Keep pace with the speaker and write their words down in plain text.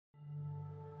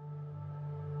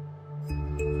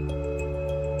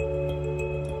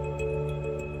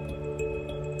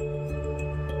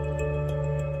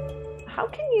how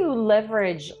can you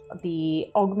leverage the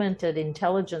augmented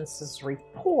intelligence's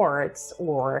reports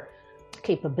or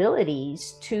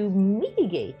capabilities to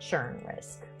mitigate churn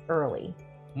risk early?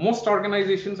 Most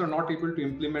organizations are not able to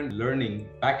implement learning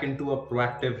back into a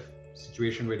proactive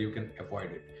situation where you can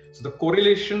avoid it. So the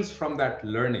correlations from that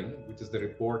learning, which is the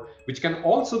report, which can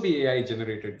also be AI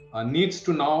generated, needs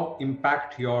to now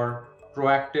impact your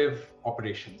proactive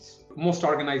operations. Most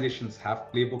organizations have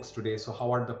playbooks today. So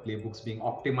how are the playbooks being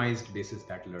optimized basis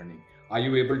that learning? Are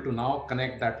you able to now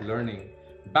connect that learning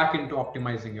back into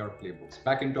optimizing your playbooks,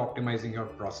 back into optimizing your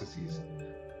processes,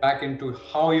 back into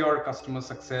how your customer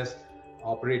success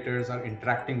operators are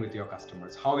interacting with your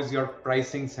customers? How is your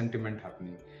pricing sentiment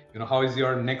happening? How is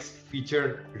your next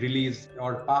feature release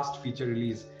or past feature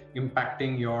release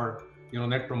impacting your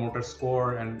net promoter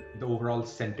score and the overall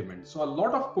sentiment? So a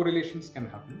lot of correlations can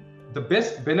happen. The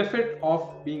best benefit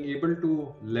of being able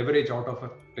to leverage out of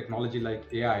a technology like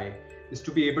AI is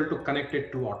to be able to connect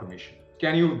it to automation.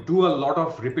 Can you do a lot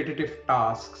of repetitive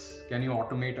tasks? Can you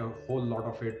automate a whole lot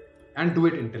of it and do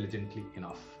it intelligently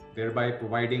enough, thereby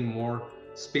providing more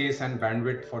space and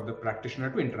bandwidth for the practitioner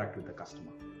to interact with the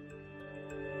customer?